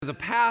As a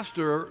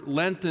pastor,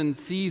 Lenten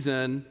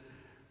season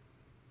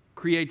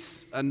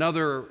creates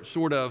another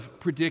sort of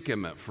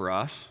predicament for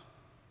us.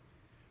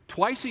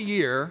 Twice a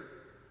year,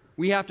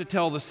 we have to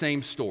tell the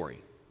same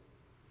story.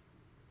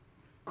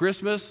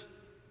 Christmas,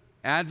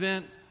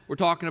 Advent, we're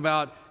talking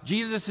about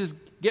Jesus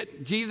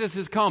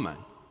is coming.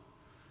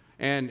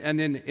 And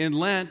then in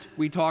Lent,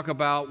 we talk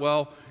about,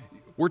 well,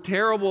 we're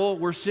terrible,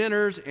 we're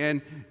sinners,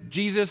 and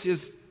Jesus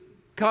is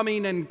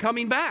coming and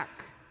coming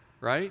back,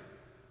 right?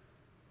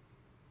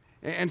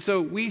 And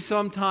so we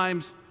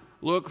sometimes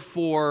look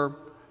for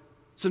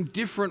some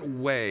different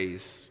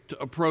ways to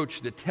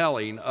approach the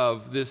telling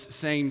of this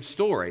same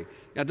story.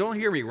 Now, don't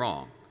hear me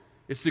wrong.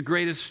 It's the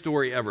greatest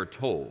story ever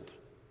told.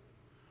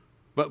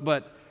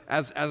 But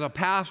as a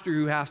pastor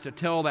who has to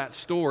tell that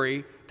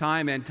story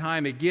time and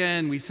time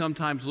again, we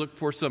sometimes look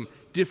for some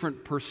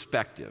different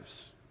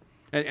perspectives.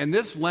 And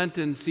this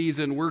Lenten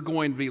season, we're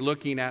going to be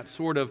looking at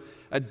sort of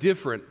a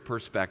different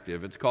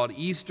perspective. It's called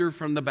Easter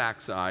from the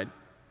Backside.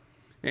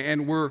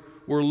 And we're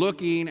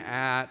looking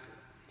at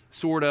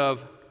sort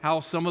of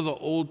how some of the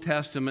Old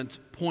Testaments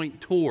point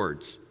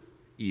towards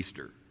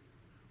Easter,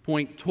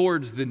 point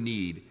towards the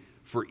need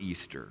for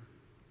Easter.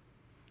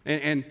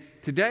 And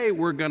today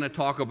we're going to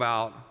talk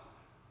about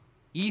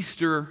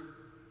Easter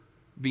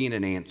being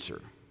an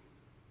answer.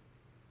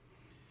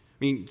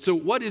 So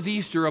what is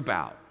Easter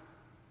about,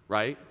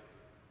 right?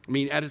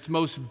 At its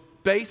most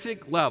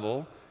basic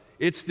level,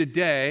 it's the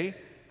day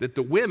that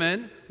the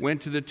women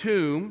went to the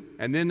tomb,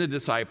 and then the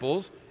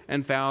disciples,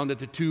 and found that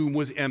the tomb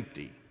was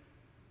empty.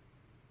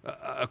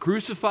 A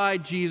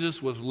crucified Jesus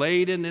was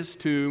laid in this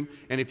tomb,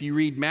 and if you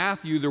read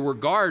Matthew, there were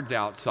guards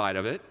outside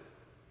of it,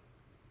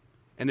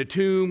 and the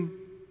tomb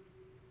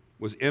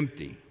was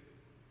empty.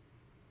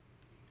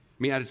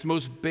 At its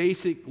most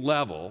basic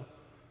level,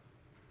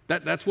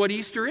 that's what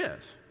Easter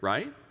is,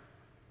 right?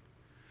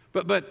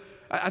 But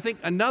I think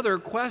another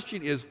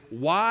question is,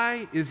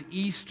 why is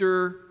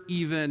Easter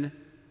even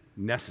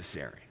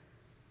necessary?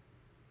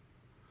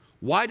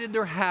 Why did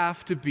there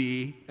have to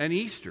be an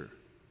Easter?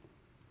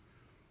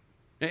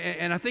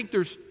 And I think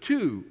there's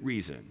two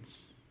reasons.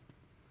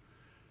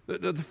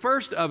 The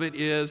first of it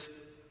is,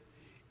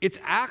 it's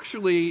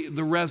actually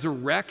the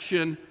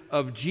resurrection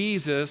of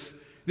Jesus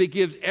that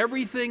gives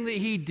everything that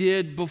he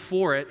did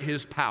before it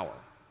his power.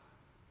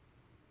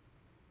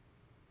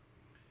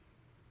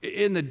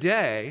 In the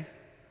day,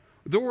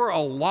 there were a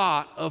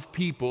lot of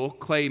people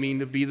claiming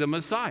to be the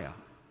Messiah.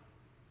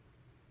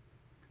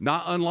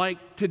 Not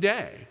unlike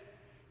today.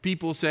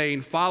 People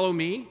saying, follow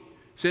me,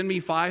 send me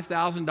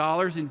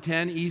 $5,000 in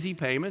 10 easy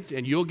payments,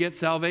 and you'll get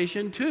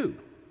salvation too.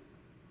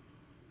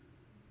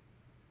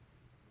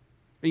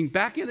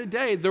 Back in the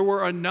day, there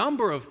were a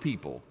number of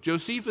people.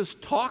 Josephus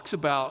talks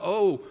about,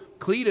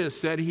 Cletus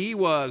said he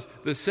was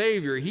the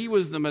Savior, he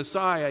was the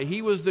Messiah,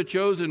 he was the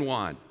chosen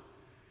one.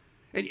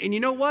 And you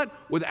know what?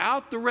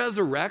 Without the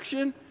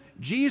resurrection,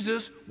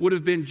 Jesus would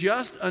have been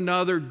just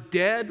another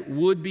dead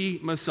would-be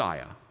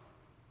Messiah.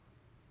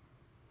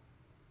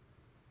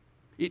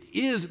 It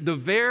is the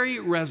very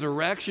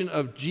resurrection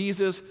of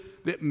Jesus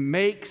that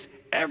makes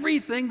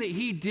everything that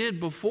he did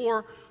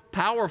before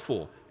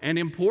powerful and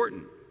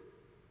important.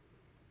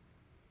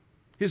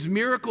 His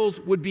miracles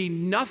would be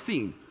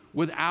nothing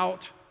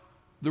without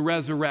the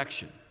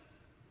resurrection.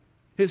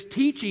 His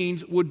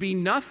teachings would be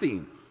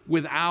nothing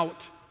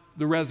without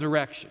the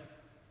resurrection.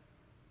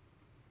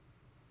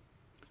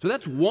 So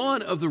that's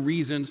one of the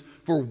reasons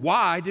for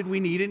why did we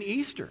need an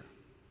Easter.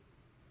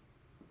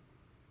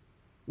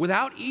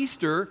 Without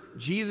Easter,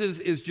 Jesus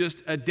is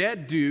just a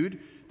dead dude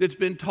that's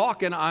been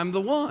talking, I'm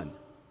the one.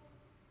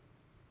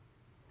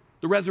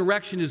 The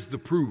resurrection is the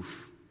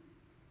proof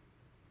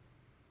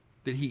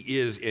that he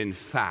is, in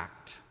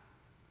fact,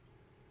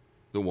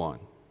 the one.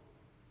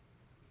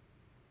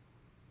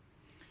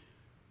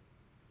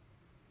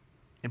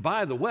 And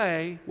by the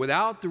way,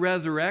 without the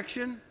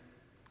resurrection,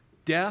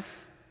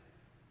 death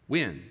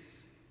wins.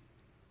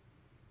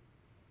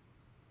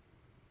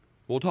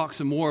 We'll talk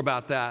some more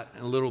about that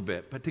in a little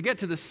bit. But to get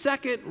to the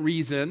second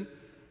reason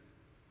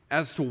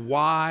as to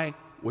why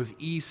was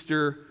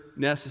Easter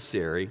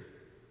necessary,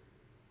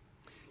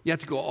 you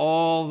have to go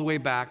all the way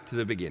back to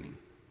the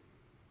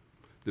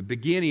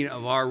beginning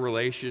of our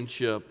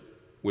relationship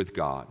with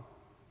God.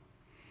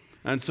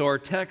 And so our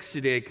text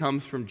today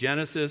comes from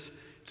Genesis.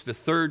 It's the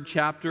 3rd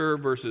chapter,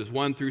 verses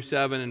 1 through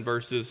 7 and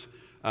verses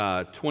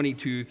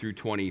 22 through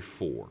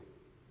 24.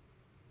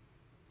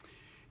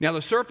 Now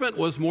the serpent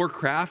was more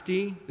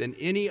crafty than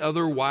any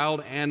other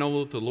wild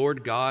animal that the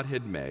Lord God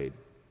had made.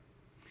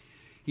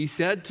 He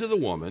said to the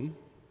woman,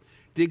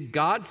 "Did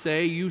God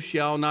say you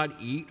shall not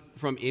eat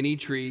from any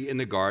tree in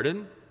the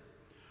garden?"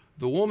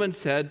 The woman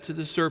said to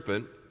the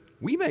serpent,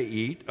 "We may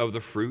eat of the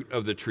fruit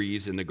of the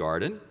trees in the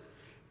garden.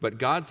 But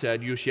God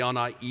said, you shall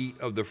not eat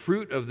of the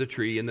fruit of the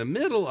tree in the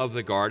middle of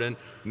the garden,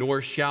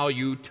 nor shall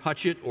you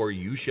touch it, or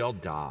you shall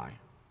die."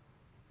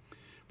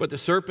 But the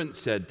serpent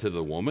said to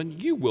the woman,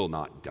 "You will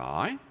not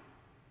die.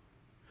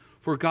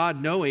 For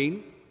God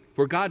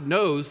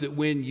knows that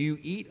when you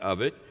eat of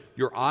it,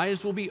 your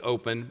eyes will be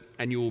opened,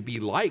 and you will be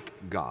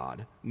like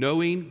God,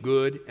 knowing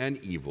good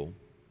and evil."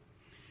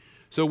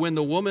 So when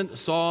the woman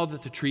saw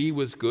that the tree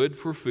was good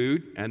for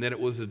food, and that it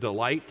was a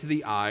delight to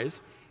the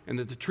eyes, and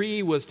that the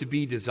tree was to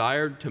be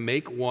desired to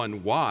make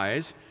one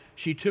wise,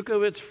 she took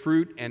of its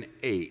fruit and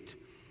ate.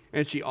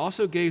 And she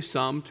also gave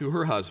some to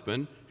her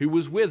husband, who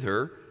was with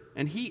her,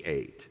 and he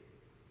ate.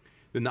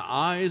 Then the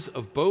eyes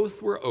of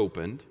both were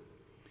opened,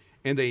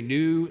 and they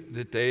knew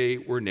that they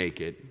were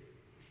naked.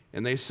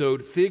 And they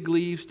sewed fig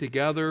leaves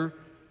together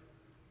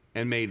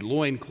and made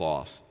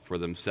loincloths for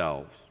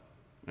themselves.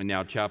 And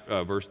now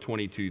verse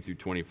 22 through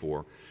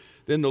 24.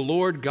 Then the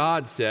Lord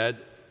God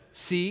said,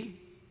 "See,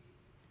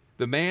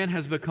 the man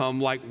has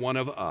become like one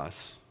of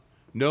us,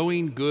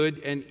 knowing good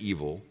and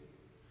evil.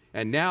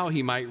 And now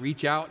he might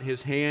reach out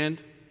his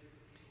hand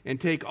and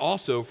take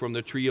also from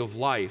the tree of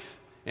life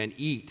and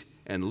eat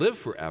and live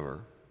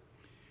forever."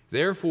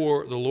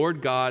 Therefore the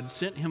Lord God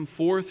sent him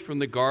forth from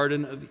the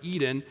Garden of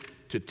Eden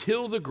to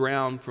till the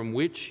ground from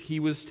which he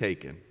was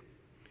taken.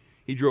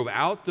 He drove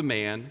out the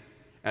man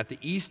at the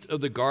east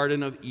of the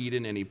Garden of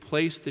Eden, and he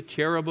placed the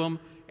cherubim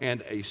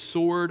and a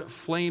sword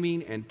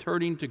flaming and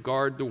turning to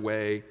guard the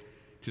way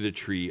to the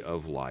tree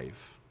of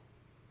life.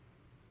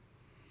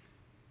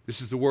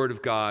 This is the word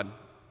of God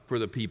for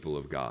the people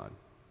of God.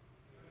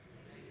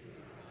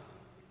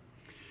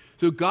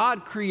 So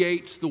God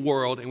creates the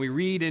world, and we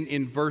read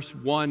in verse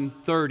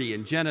 130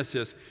 in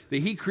Genesis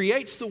that he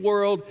creates the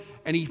world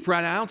and he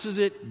pronounces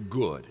it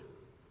good.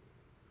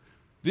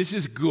 This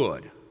is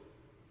good.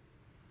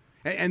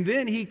 And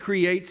then he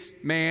creates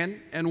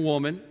man and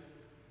woman.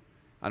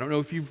 I don't know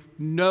if you've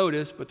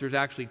noticed, but there's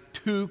actually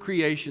 2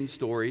 creation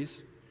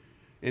stories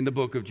in the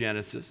book of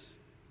Genesis.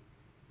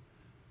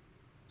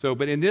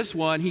 But in this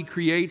one, he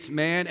creates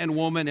man and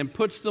woman and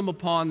puts them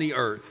upon the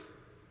earth.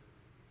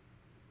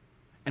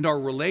 And our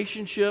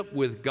relationship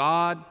with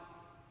God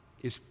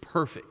is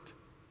perfect.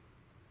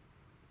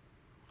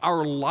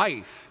 Our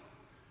life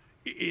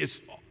is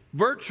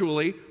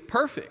virtually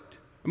perfect.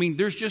 I mean,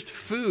 there's just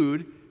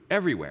food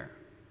everywhere.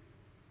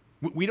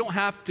 We don't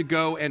have to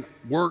go and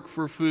work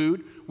for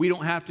food. We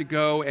don't have to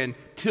go and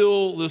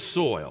till the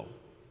soil.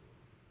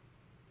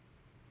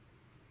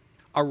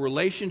 Our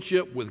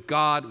relationship with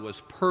God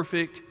was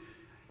perfect,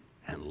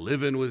 and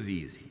living was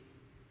easy.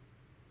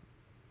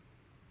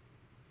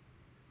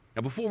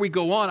 Now, before we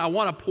go on, I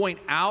want to point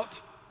out,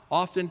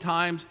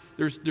 oftentimes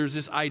there's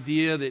this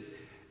idea that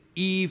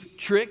Eve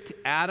tricked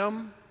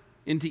Adam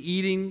into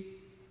eating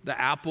the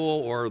apple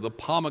or the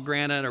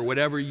pomegranate or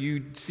whatever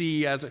you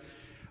see as a...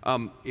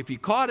 if you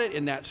caught it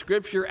in that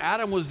scripture,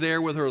 Adam was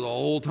there with her the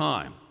whole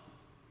time.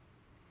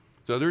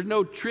 So there's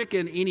no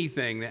tricking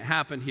anything that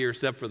happened here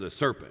except for the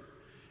serpent.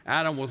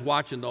 Adam was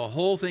watching the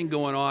whole thing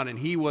going on, and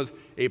he was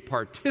a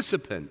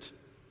participant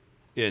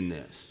in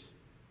this.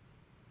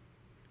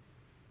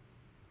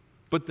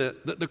 But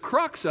the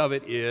crux of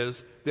it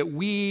is that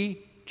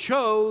we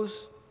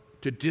chose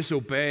to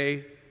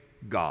disobey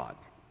God.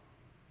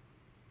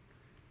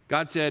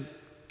 God said,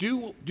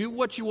 do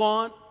what you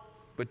want,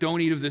 but don't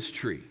eat of this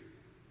tree.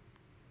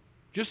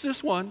 Just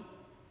this one.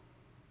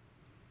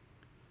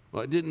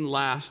 Well, it didn't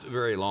last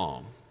very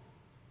long.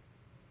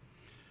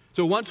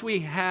 So once we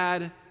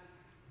had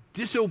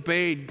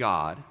disobeyed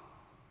God,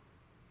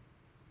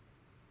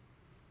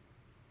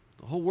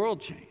 the whole world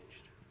changed.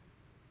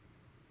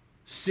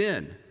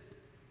 Sin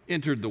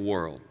entered the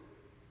world.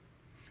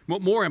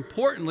 But more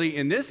importantly,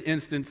 in this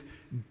instance,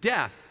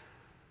 death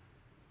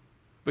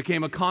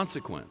became a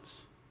consequence.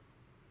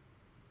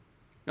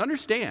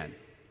 Understand,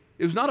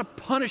 it was not a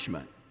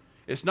punishment.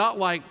 It's not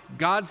like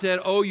God said,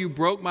 "Oh, you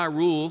broke my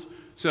rules,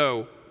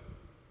 so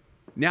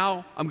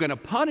now I'm going to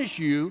punish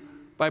you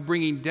by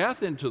bringing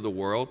death into the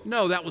world."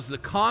 No, that was the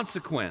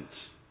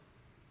consequence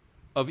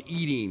of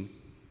eating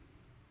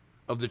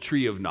of the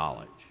tree of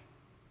knowledge.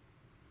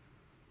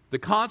 The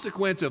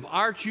consequence of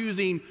our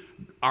choosing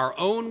our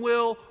own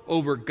will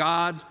over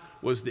God's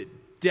was that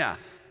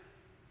death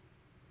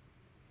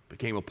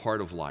became a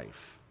part of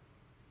life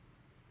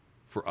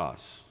for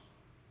us.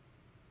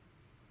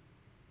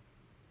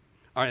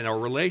 And our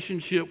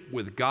relationship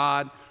with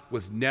God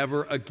was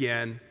never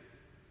again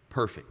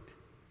perfect.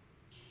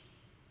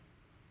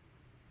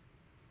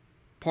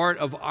 Part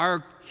of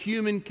our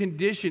human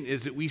condition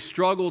is that we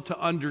struggle to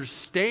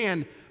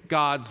understand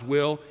God's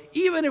will.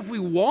 Even if we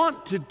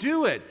want to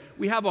do it,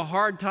 we have a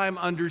hard time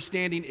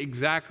understanding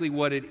exactly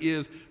what it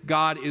is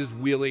God is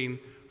willing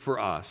for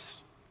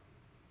us.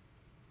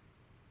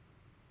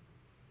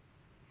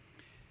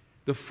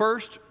 The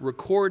first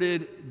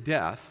recorded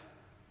death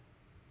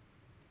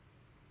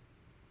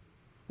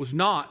was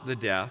not the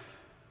death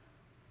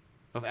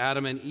of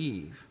Adam and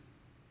Eve.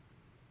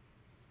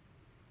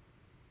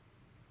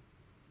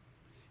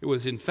 It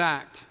was, in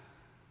fact,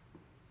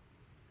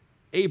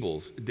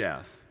 Abel's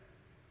death,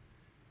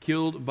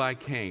 killed by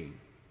Cain.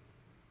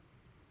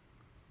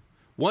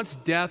 Once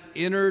death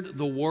entered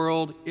the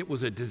world, it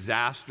was a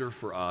disaster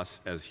for us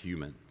as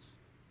humans.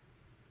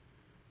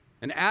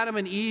 And Adam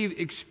and Eve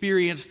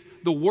experienced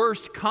the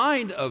worst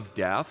kind of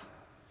death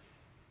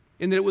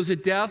in that it was the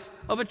death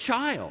of a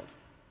child.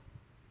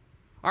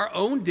 Our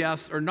own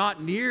deaths are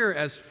not near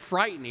as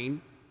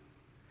frightening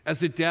as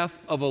the death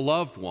of a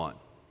loved one.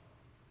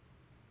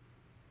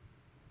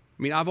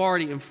 I mean, I've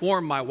already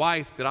informed my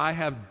wife that I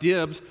have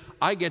dibs.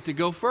 I get to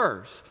go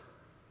first.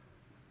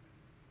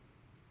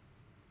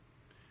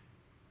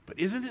 But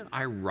isn't it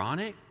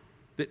ironic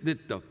that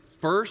the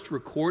first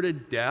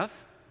recorded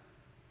death,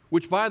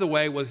 which, by the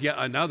way, was yet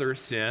another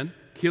sin,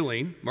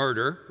 killing,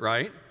 murder,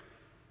 right?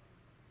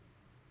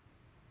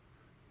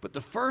 But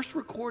the first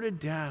recorded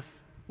death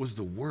was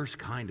the worst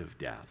kind of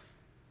death.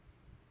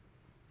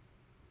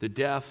 The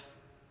death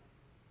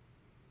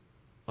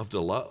of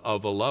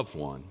a loved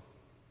one.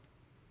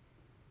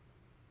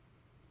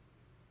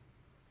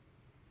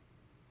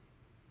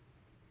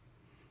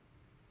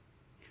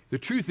 The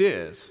truth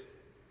is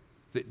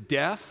that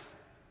death,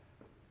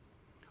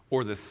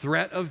 or the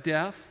threat of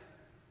death,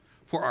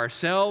 for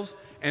ourselves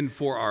and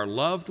for our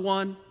loved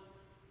one,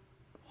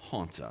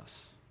 haunts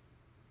us.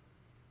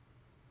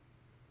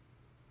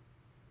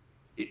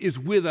 It is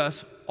with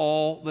us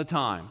all the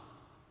time.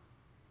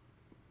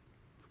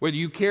 Whether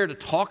you care to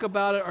talk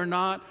about it or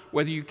not,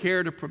 whether you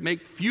care to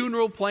make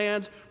funeral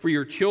plans for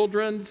your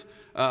children's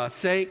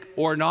sake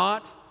or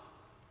not,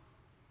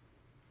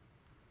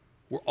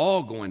 we're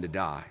all going to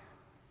die.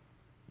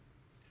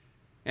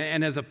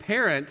 And as a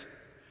parent,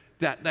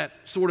 that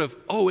sort of,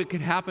 oh, it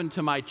could happen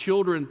to my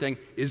children thing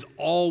is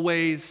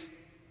always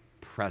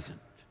present.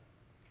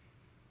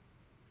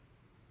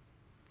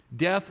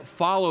 Death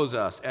follows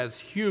us as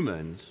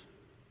humans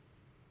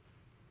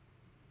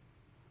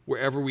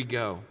wherever we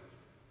go.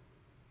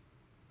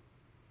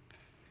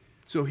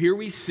 So here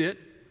we sit,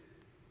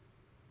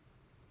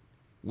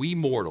 we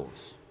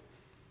mortals,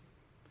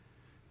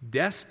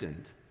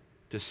 destined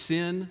to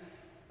sin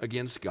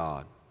against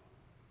God,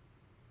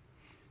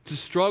 to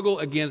struggle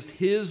against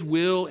His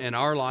will in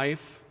our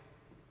life,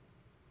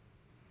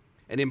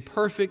 an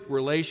imperfect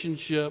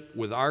relationship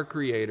with our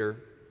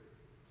Creator,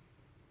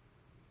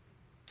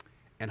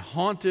 and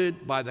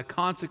haunted by the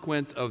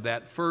consequence of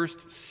that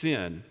first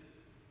sin,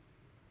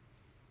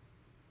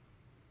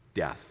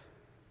 death.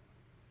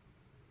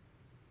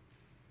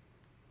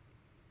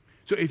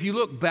 So if you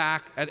look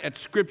back at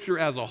Scripture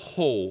as a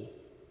whole,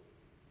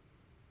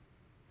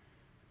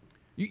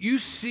 you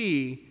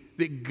see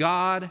that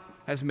God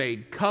has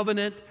made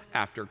covenant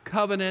after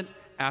covenant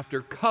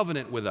after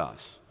covenant with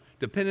us.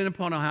 Depending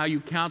upon how you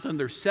count them,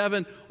 there's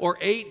 7 or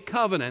 8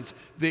 covenants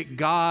that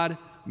God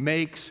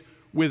makes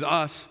with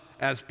us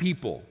as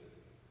people.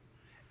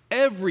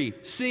 Every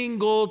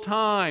single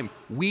time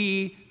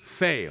we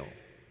fail.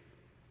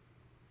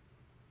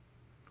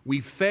 We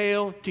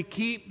fail to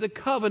keep the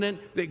covenant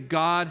that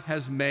God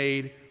has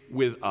made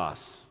with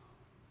us.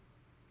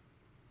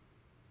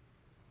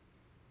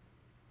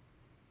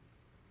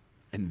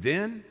 And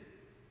then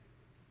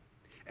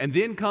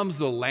comes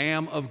the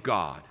Lamb of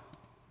God.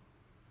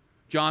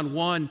 John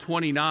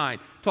 1:29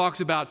 talks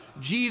about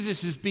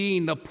Jesus as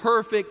being the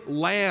perfect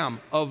Lamb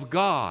of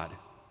God.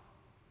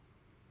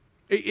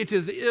 It's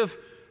as if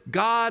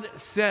God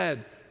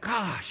said,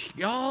 gosh,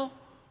 y'all,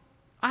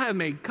 I have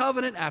made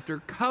covenant after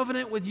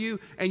covenant with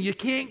you, and you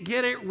can't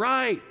get it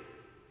right.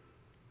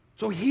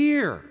 So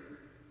here,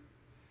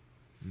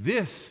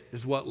 this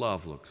is what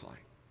love looks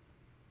like.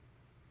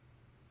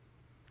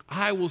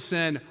 I will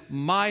send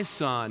my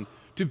Son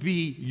to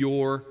be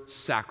your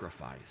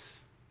sacrifice.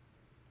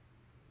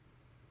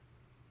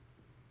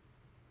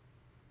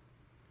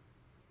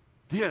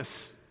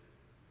 This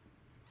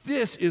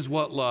is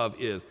what love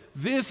is.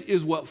 This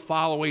is what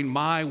following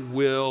my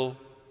will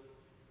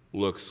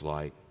looks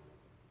like.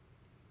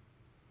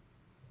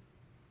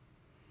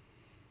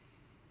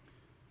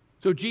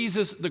 So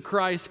Jesus the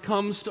Christ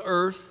comes to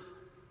earth,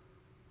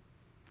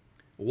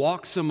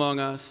 walks among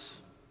us,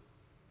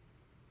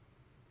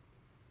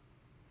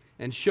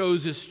 and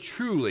shows us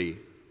truly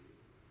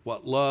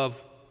what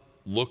love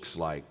looks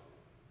like.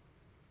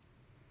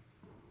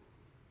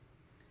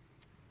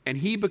 And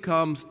he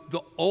becomes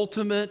the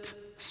ultimate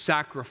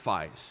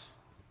sacrifice,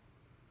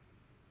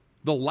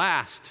 the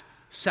last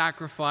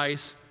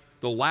sacrifice,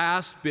 the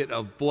last bit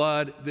of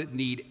blood that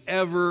need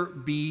ever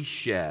be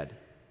shed.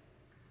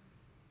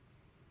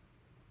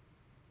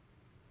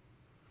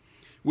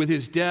 With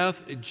his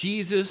death,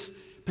 Jesus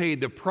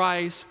paid the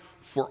price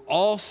for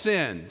all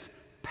sins,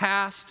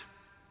 past,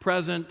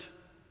 present,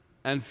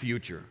 and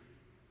future.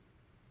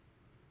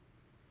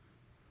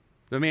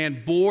 The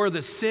man bore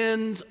the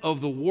sins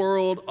of the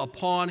world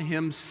upon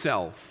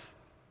himself.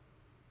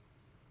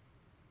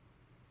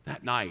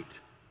 That night,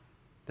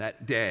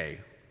 that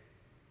day,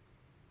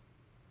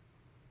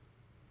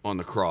 on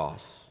the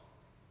cross.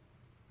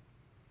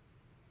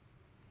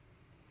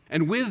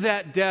 And with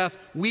that death,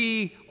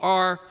 we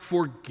are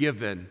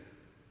forgiven.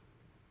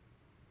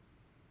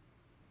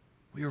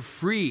 We are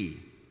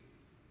free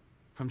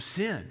from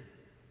sin.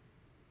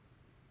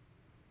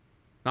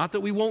 Not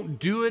that we won't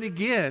do it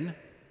again,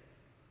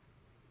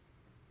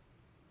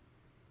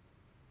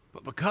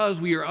 but because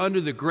we are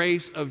under the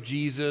grace of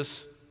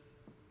Jesus,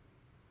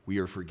 we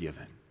are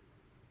forgiven.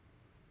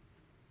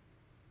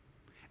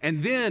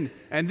 And then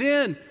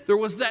there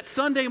was that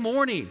Sunday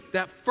morning,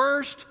 that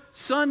first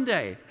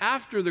Sunday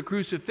after the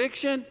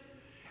crucifixion,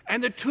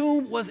 and the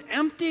tomb was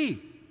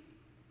empty.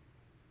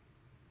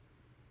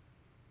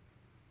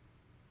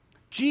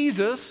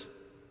 Jesus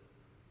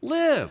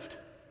lived.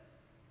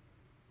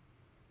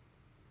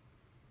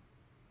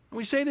 And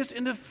we say this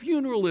in the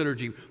funeral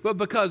liturgy, but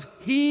because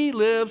he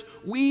lives,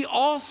 we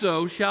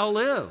also shall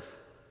live.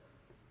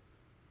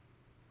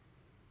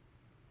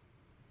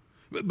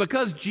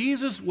 Because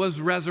Jesus was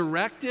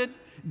resurrected,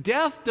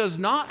 death does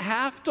not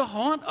have to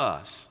haunt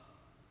us.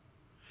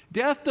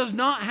 Death does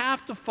not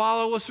have to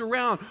follow us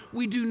around.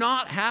 We do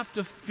not have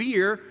to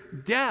fear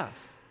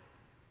death.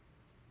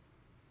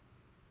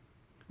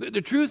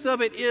 The truth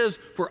of it is,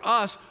 for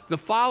us, the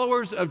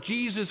followers of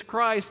Jesus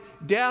Christ,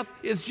 death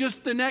is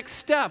just the next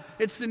step.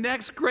 It's the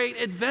next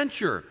great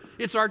adventure.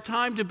 It's our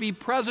time to be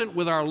present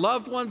with our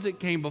loved ones that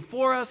came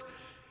before us,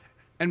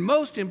 and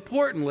most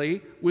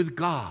importantly, with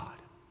God.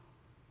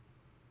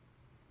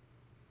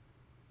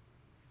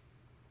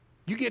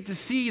 You get to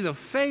see the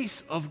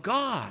face of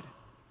God.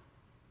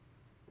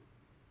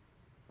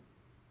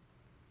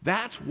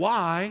 That's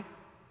why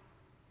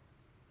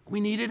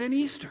we needed an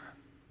Easter.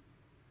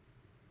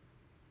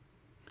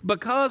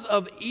 Because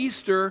of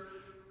Easter,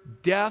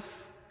 death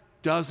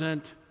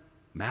doesn't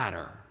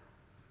matter.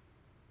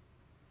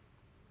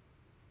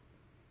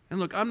 And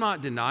look, I'm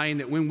not denying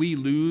that when we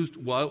lose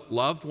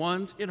loved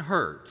ones, it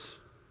hurts.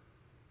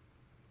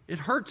 It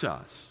hurts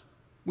us.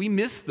 We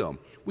miss them.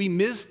 We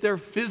miss their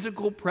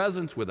physical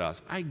presence with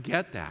us. I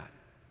get that.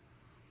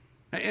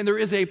 And there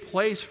is a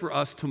place for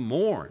us to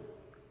mourn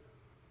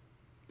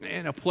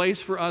and a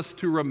place for us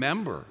to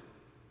remember.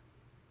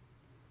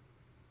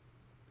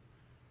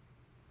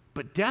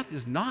 But death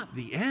is not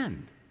the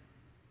end.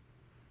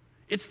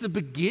 It's the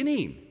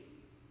beginning.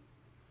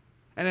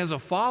 And as a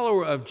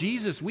follower of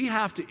Jesus, we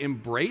have to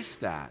embrace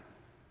that.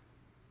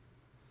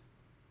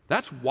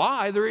 That's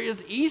why there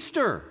is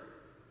Easter.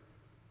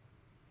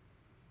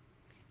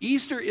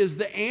 Easter is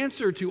the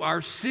answer to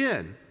our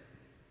sin.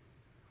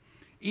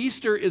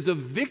 Easter is a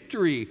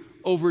victory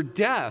over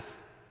death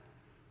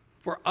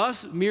for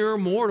us mere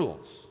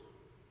mortals.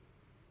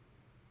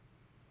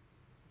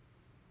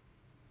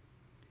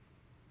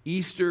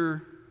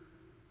 Easter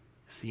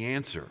is the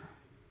answer.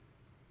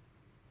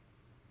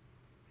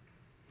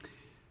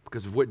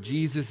 Because of what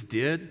Jesus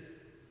did,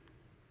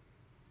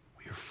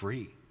 we are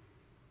free.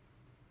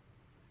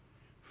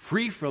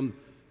 Free from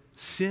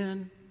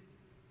sin.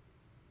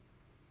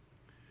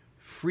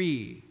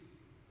 Free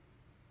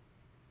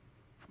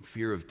from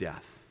fear of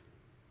death.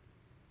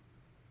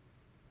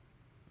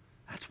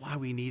 That's why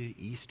we needed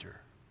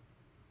Easter.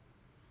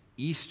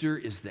 Easter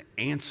is the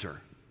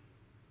answer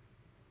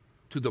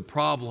to the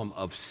problem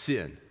of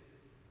sin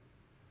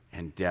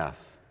and death.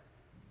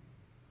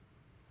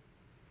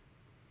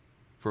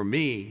 For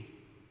me,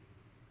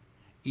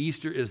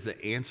 Easter is the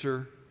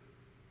answer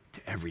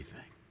to everything.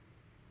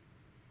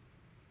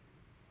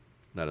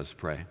 Let us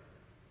pray.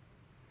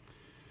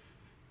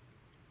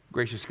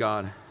 Gracious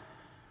God,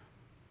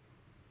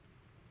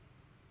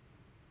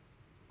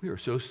 we are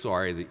so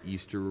sorry that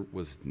Easter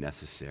was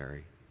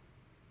necessary.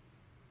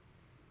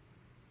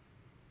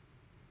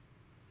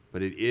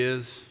 But it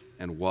is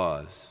and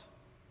was.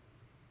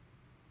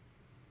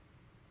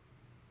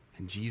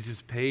 And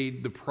Jesus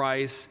paid the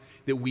price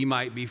that we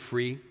might be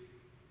free,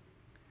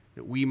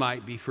 that we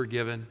might be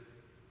forgiven,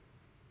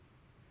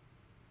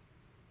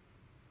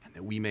 and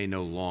that we may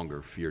no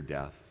longer fear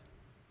death.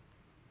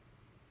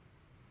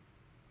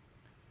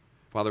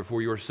 Father,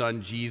 for your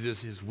Son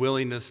Jesus, his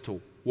willingness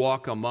to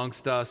walk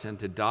amongst us and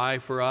to die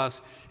for us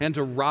and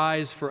to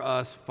rise for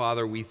us,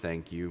 Father, we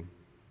thank you.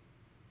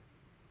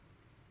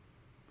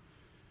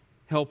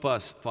 Help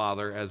us,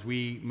 Father, as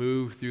we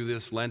move through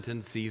this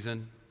Lenten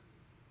season,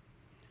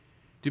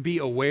 to be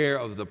aware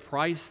of the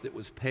price that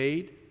was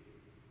paid,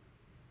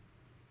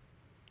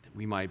 that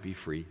we might be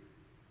free.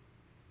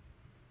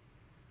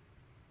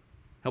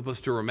 Help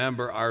us to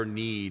remember our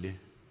need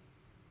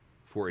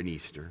for an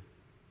Easter.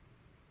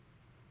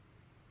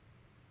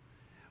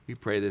 We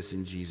pray this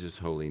in Jesus'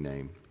 holy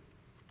name.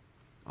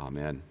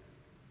 Amen.